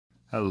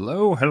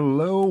Hello,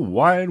 hello,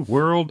 wide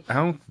world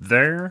out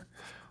there.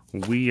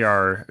 We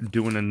are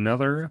doing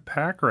another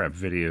pack wrap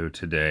video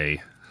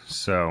today.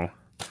 So,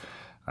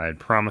 I had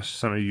promised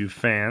some of you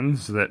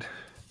fans that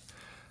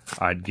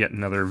I'd get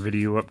another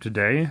video up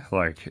today,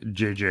 like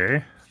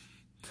JJ.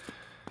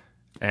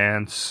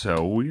 And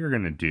so, we are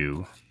going to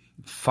do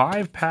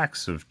 5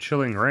 packs of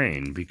Chilling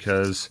Reign,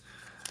 because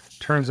it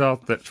turns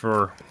out that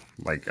for,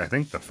 I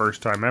think the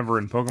first time ever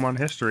in Pokemon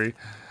history,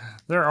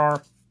 there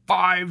are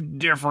 5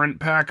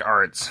 different pack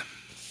arts.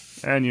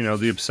 And, you know,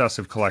 the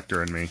obsessive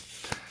collector in me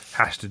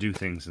has to do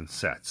things in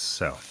sets.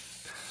 So,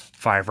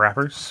 5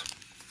 wrappers,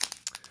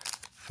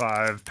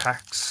 5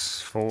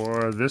 packs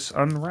for this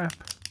unwrap.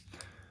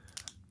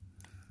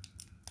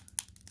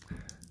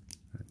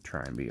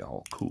 Try and be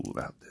all cool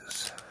about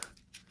this.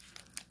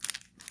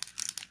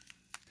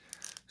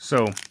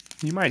 So,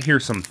 you might hear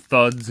some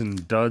thuds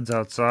and duds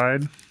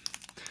outside,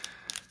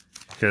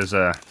 because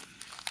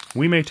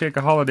we may take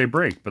a holiday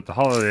break, but the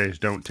holidays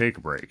don't take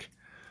a break.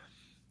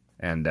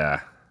 And there's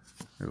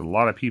a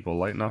lot of people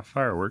lighting off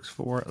fireworks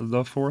for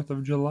the 4th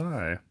of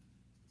July.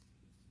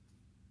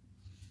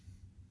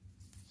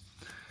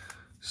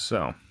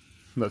 So,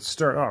 let's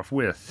start off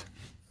with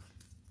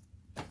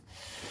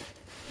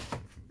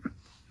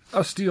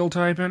a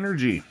Steel-type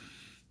energy.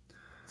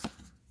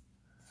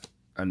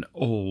 An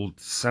Old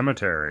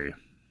Cemetery.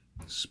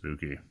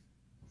 Spooky.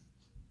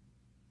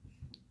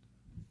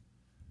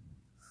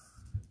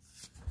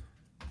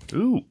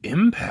 Ooh,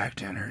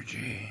 Impact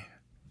Energy.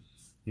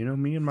 You know,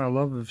 me and my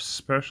love of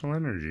special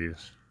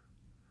energies.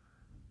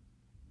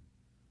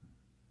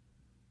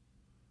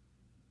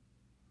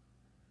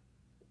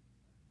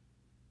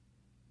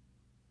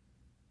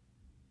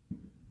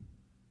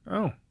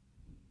 Oh.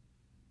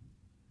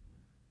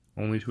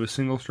 Only to a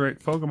single strike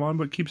Pokemon,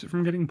 but keeps it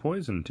from getting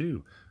poisoned,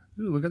 too.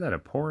 Ooh, look at that, a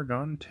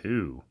Porygon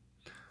 2.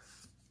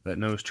 That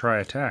knows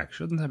Tri-Attack.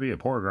 Shouldn't that be a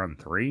Porygon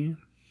 3?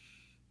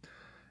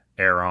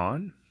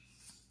 Aeron.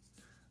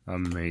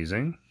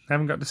 Amazing.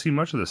 Haven't got to see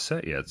much of the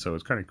set yet, so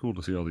it's kind of cool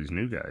to see all these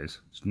new guys.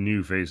 It's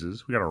new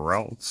faces. We got a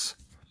Ralts.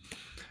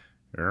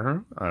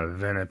 A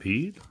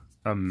Venipede.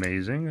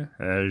 Amazing,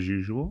 as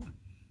usual.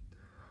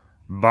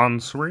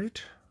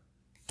 Bonswait.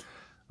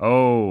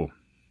 Oh,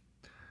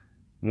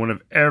 one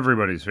of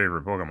everybody's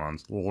favorite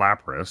Pokemons,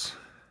 Lapras.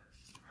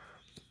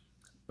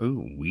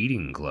 Ooh,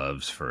 weeding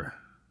gloves for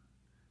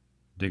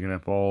digging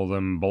up all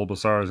them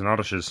Bulbasaurs and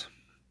Oddishes.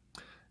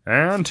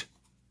 And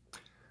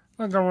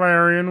a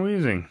Galarian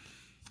Weezing.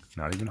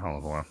 Not even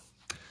Holovoil.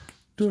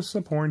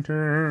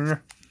 Disappointing.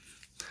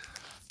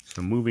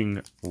 So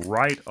moving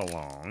right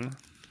along.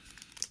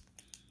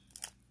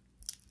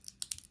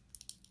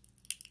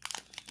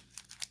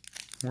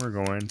 We're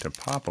going to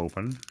pop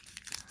open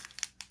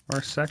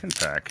our second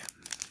pack.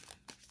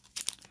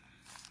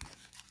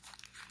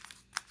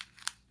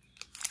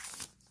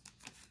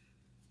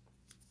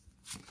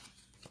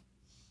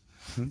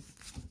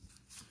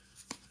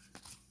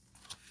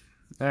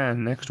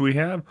 And next we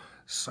have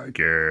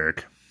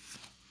Psychic.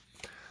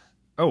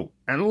 Oh,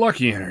 and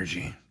Lucky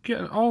Energy.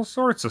 Get all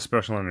sorts of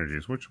special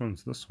energies. Which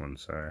one's this one,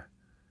 say?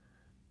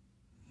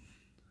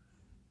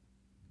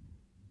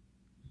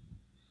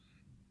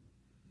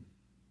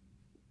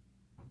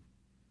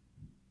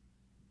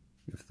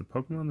 If the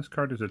Pokemon this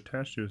card is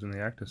attached to is in the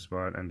active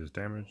spot and is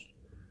damaged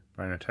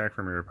by an attack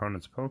from your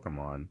opponent's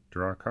Pokemon,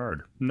 draw a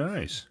card.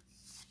 Nice.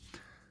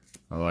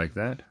 I like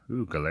that.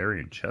 Ooh,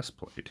 Galarian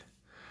Chestplate.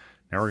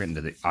 Now we're getting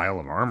to the Isle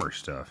of Armor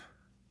stuff.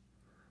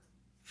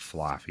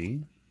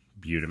 Fluffy.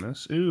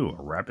 Butamus. Ooh,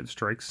 a Rapid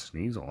Strike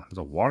Sneasel. There's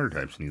a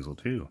Water-type Sneasel,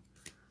 too.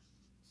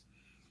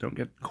 Don't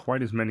get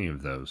quite as many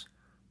of those.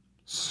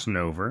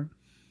 Snover.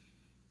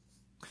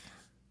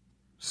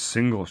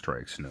 Single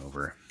Strike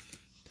Snover.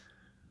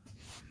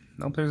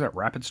 Nope, there's that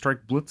Rapid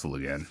Strike Blitzel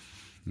again.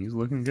 He's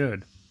looking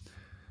good.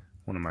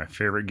 One of my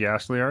favorite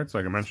Ghastly arts,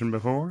 like I mentioned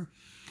before.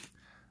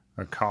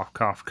 A Cough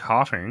Cough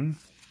Coughing.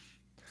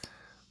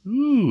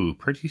 Ooh,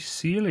 pretty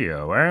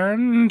Celio.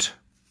 And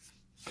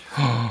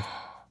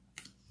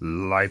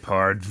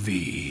Liepard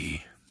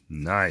V.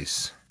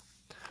 Nice.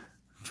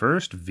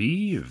 First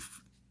V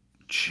of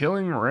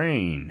Chilling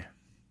Reign.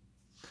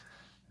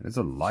 It's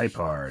a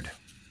Liepard.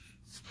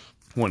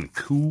 One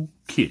cool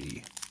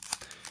kitty.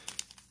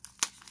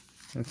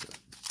 That's a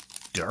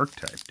Dark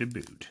type to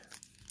boot.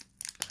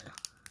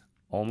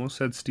 Almost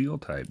said Steel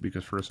type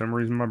because for some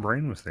reason my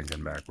brain was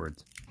thinking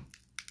backwards.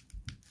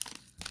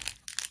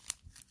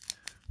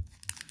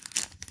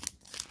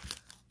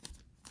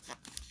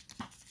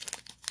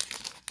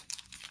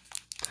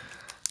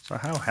 So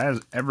how has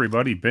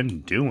everybody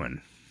been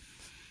doing?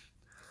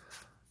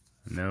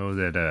 I know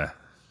that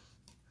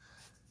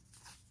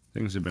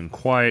things have been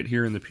quiet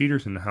here in the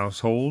Peterson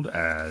household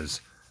as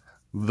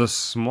the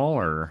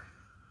smaller,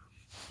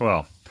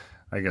 well,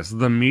 I guess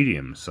the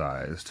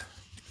medium-sized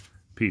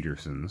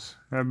Petersons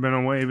have been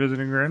away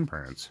visiting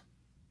grandparents.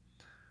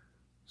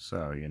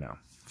 So, you know,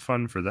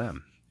 fun for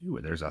them. Ooh,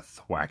 there's a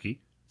Thwackey.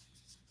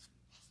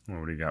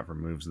 What do you got for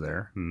moves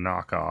there?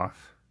 Knock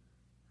off.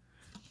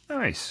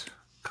 Nice.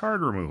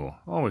 Card removal.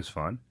 Always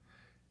fun.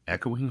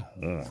 Echoing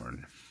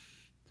Horn.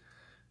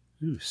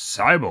 Ooh,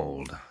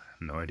 Cybold.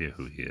 No idea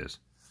who he is.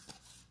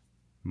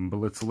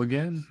 Blitzel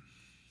again.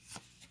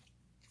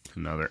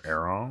 Another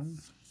Aron.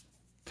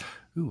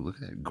 Ooh, look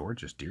at that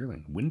gorgeous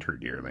Deerling. Winter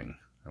Deerling.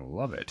 I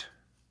love it.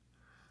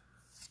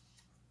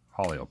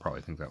 Holly will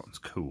probably think that one's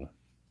cool.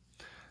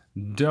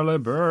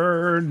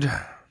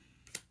 Delibird.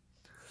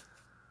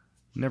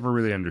 Never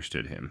really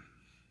understood him.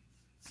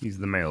 He's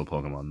the male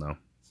Pokemon, though.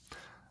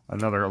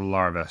 Another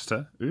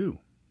Larvesta. Ooh,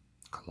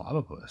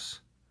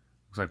 Clobbopus.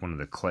 Looks like one of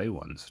the clay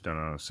ones done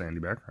on a sandy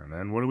background.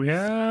 And what do we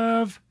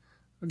have?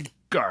 A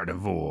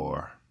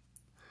Gardevoir.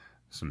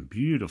 Some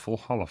beautiful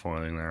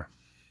holofoiling there.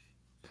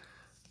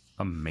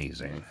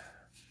 Amazing.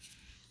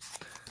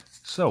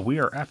 So we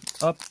are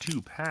up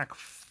to pack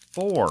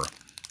 4.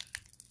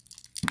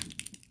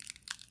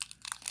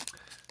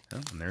 Oh,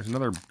 and there's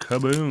another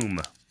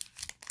Kaboom.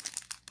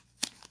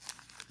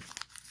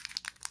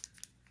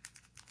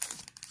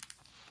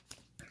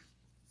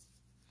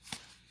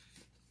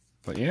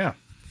 But yeah.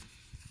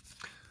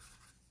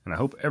 And I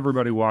hope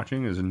everybody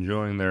watching is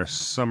enjoying their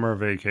summer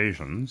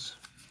vacations.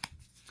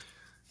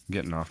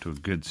 Getting off to a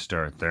good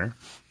start there.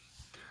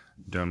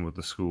 Done with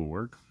the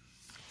schoolwork.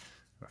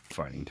 A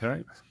fighting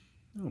type.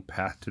 Oh,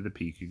 Path to the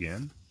Peak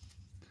again.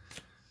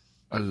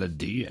 A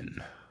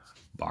Ledian.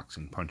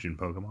 Boxing punching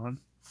Pokemon.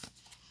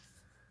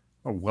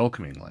 A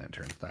Welcoming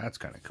Lantern. That's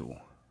kind of cool.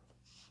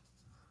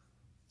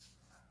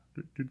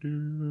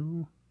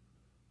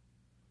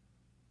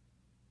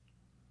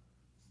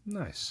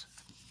 Nice.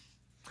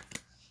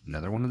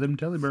 Another one of them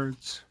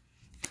Delibirds.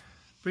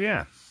 But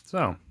yeah,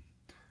 so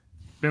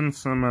been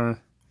some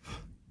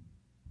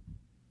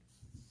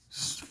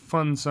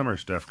fun summer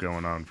stuff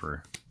going on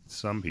for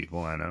some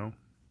people, I know.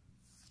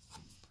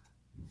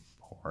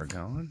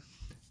 Porygon.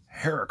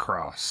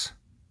 Heracross.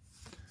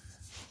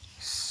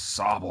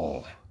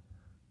 Sobble.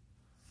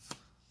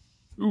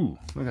 Ooh,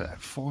 look at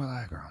that foil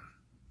Aggron.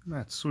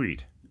 That's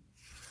sweet.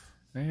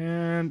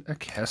 And a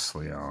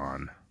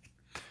Kessleon.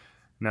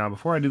 Now,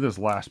 before I do this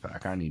last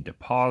pack, I need to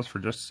pause for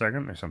just a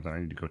second. There's something I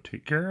need to go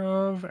take care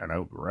of, and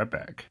I'll be right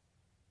back.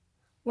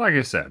 Like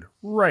I said,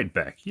 right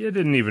back. You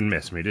didn't even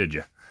miss me, did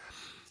you?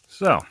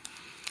 So,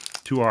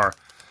 to our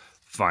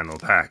final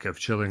pack of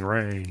Chilling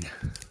Reign.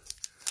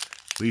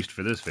 At least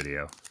for this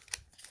video.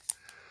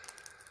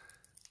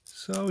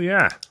 So,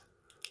 yeah.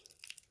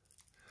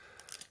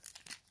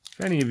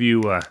 If any of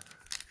you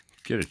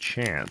get a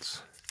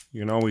chance, you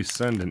can always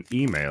send an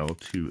email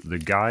to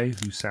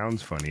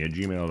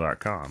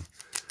theguyWhoSoundsFunny@gmail.com.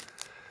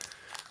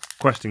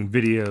 requesting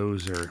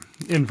videos or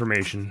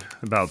information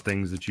about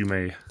things that you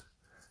may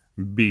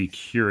be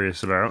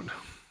curious about.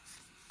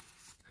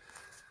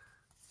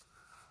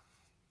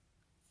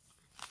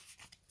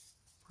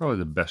 Probably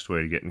the best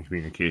way to get in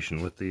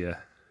communication with the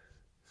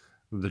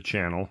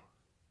channel,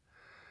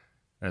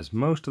 as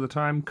most of the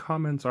time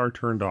comments are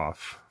turned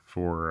off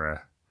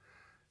for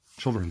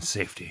children's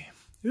safety.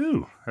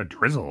 Ooh, a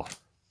Drizzle.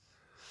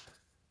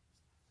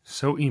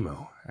 So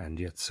emo, and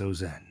yet so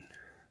zen.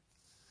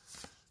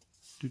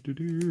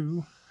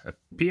 A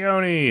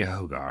Peony.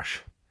 Oh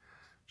gosh.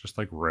 Just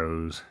like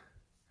Rose.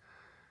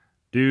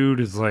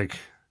 Dude is like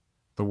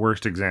the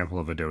worst example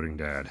of a doting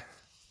dad.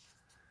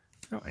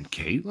 Oh, and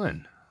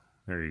Caitlin.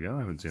 There you go. I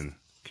haven't seen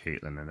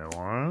Caitlin in a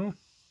while.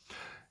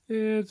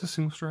 It's a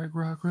single strike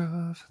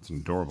Rockruff. It's an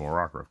adorable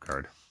Rockruff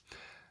card.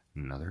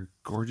 Another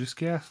gorgeous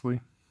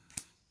Ghastly.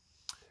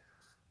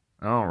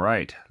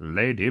 Alright,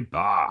 Lady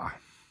Ba.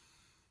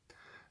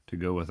 To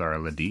go with our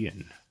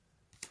Ledian.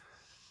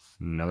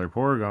 Another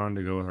Porygon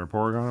to go with our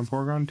Porygon and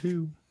Porygon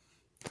 2.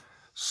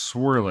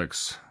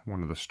 Swirlix,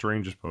 one of the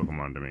strangest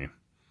Pokemon to me.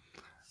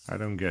 I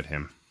don't get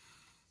him.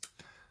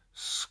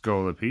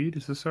 Scolipede,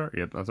 is this our...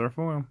 Yep, that's our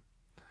foil.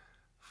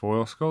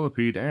 Foil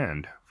Scolipede,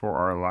 and for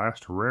our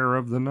last rare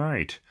of the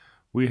night,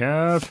 we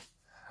have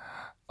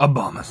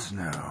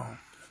Abomasnow.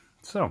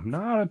 So,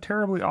 not a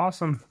terribly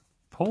awesome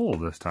pull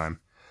this time.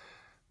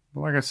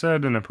 But like I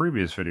said in a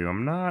previous video,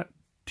 I'm not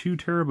too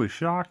terribly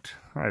shocked.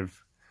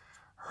 I've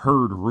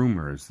heard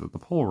rumors that the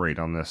pull rate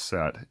on this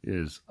set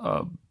is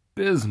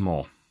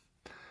abysmal.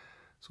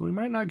 So we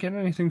might not get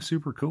anything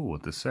super cool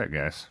with this set,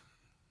 guys.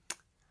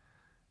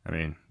 I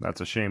mean,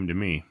 that's a shame to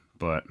me,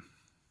 but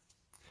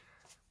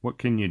what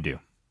can you do?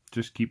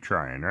 Just keep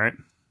trying, right?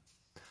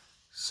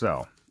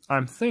 So,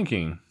 I'm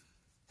thinking,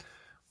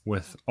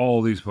 with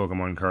all these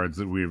Pokemon cards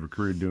that we have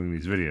accrued doing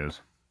these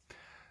videos,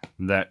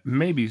 that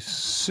maybe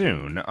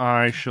soon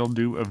I shall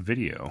do a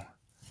video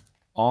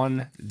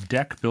on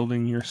deck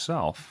building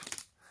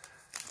yourself.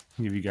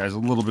 Give you guys a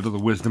little bit of the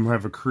wisdom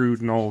I've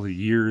accrued in all the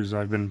years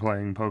I've been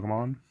playing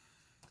Pokemon.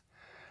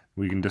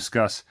 We can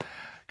discuss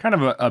kind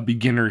of a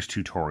beginner's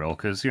tutorial,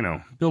 because, you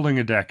know, building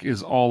a deck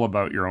is all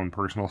about your own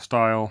personal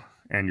style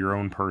and your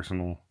own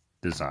personal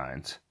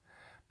designs.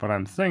 But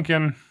I'm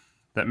thinking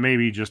that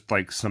maybe just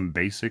like some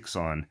basics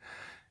on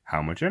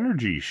how much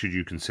energy should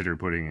you consider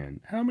putting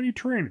in, how many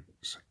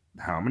trainers,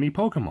 how many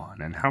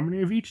Pokemon, and how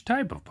many of each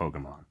type of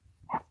Pokemon.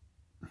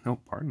 Oh,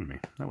 pardon me,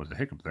 that was a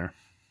hiccup there.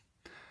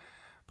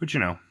 But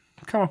you know,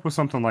 come up with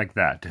something like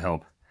that to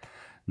help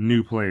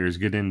new players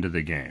get into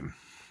the game.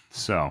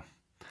 So,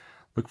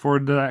 look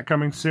forward to that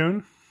coming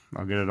soon.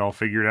 I'll get it all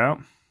figured out.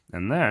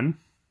 And then,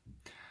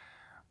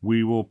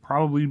 we will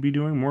probably be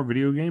doing more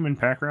video game and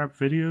pack wrap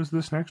videos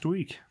this next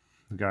week.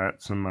 We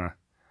got some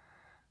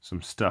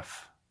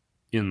stuff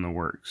in the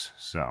works.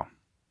 So,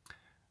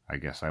 I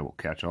guess I will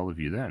catch all of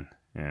you then.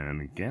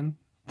 And again,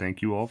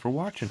 thank you all for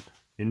watching.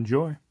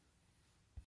 Enjoy.